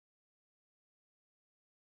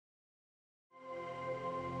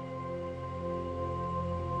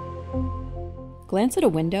Glance at a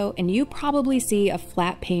window and you probably see a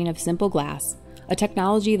flat pane of simple glass, a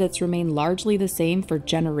technology that's remained largely the same for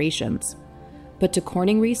generations. But to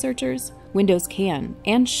Corning researchers, windows can,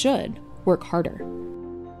 and should, work harder.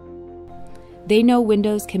 They know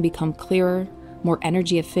windows can become clearer, more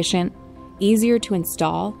energy efficient, easier to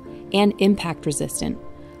install, and impact resistant,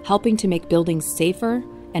 helping to make buildings safer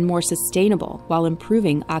and more sustainable while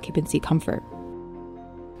improving occupancy comfort.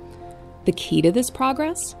 The key to this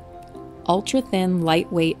progress? Ultra-thin,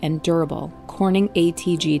 lightweight, and durable Corning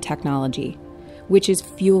ATG technology, which is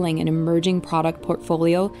fueling an emerging product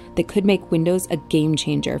portfolio that could make windows a game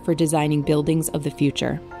changer for designing buildings of the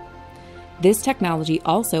future. This technology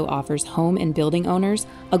also offers home and building owners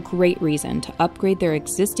a great reason to upgrade their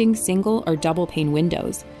existing single or double pane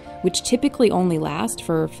windows, which typically only last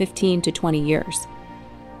for 15 to 20 years.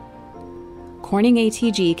 Corning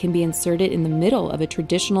ATG can be inserted in the middle of a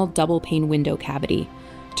traditional double pane window cavity,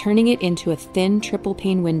 turning it into a thin triple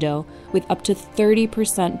pane window with up to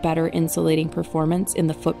 30% better insulating performance in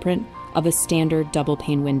the footprint of a standard double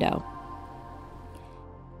pane window.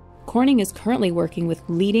 Corning is currently working with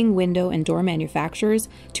leading window and door manufacturers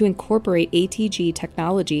to incorporate ATG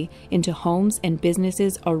technology into homes and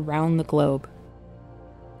businesses around the globe.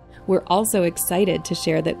 We're also excited to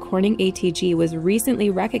share that Corning ATG was recently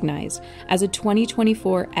recognized as a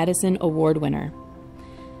 2024 Edison Award winner.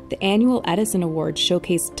 The annual Edison Award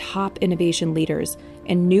showcased top innovation leaders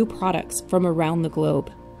and new products from around the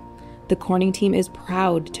globe. The Corning team is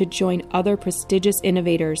proud to join other prestigious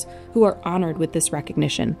innovators who are honored with this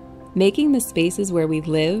recognition. Making the spaces where we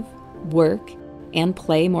live, work, and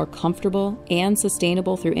play more comfortable and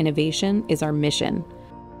sustainable through innovation is our mission.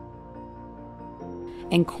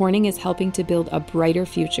 And Corning is helping to build a brighter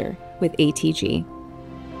future with ATG.